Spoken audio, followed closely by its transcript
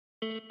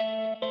This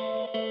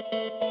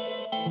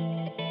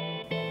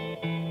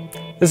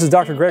is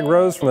Dr. Greg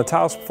Rose from the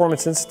Taos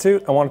Performance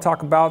Institute. I want to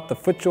talk about the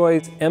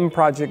FootJoy M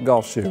Project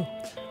golf shoe.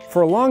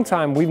 For a long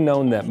time, we've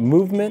known that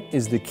movement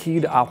is the key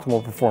to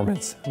optimal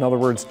performance. In other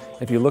words,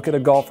 if you look at a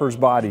golfer's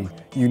body,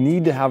 you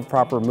need to have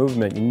proper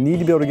movement. You need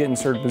to be able to get in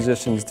certain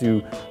positions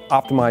to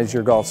optimize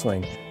your golf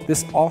swing.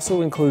 This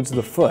also includes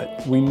the foot.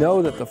 We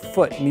know that the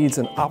foot needs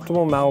an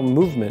optimal amount of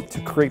movement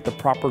to create the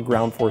proper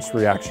ground force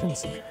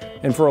reactions.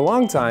 And for a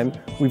long time,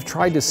 we've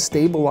tried to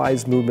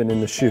stabilize movement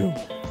in the shoe.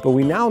 But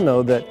we now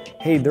know that,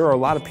 hey, there are a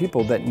lot of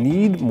people that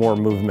need more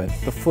movement.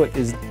 The foot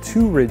is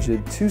too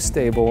rigid, too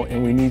stable,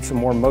 and we need some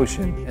more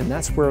motion. And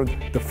that's where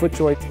the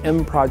FootJoy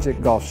M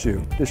Project golf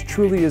shoe. This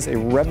truly is a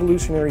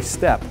revolutionary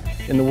step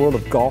in the world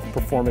of golf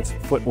performance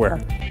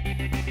footwear.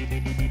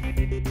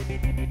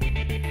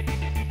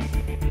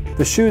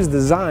 The shoe is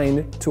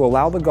designed to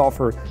allow the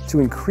golfer to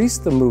increase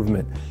the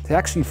movement, to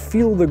actually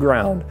feel the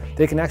ground.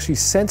 They can actually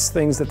sense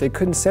things that they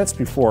couldn't sense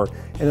before,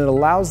 and it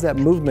allows that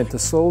movement to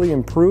slowly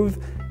improve.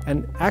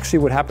 And actually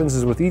what happens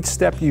is with each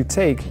step you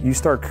take, you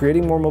start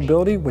creating more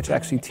mobility, which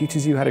actually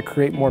teaches you how to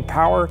create more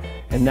power,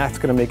 and that's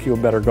going to make you a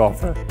better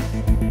golfer.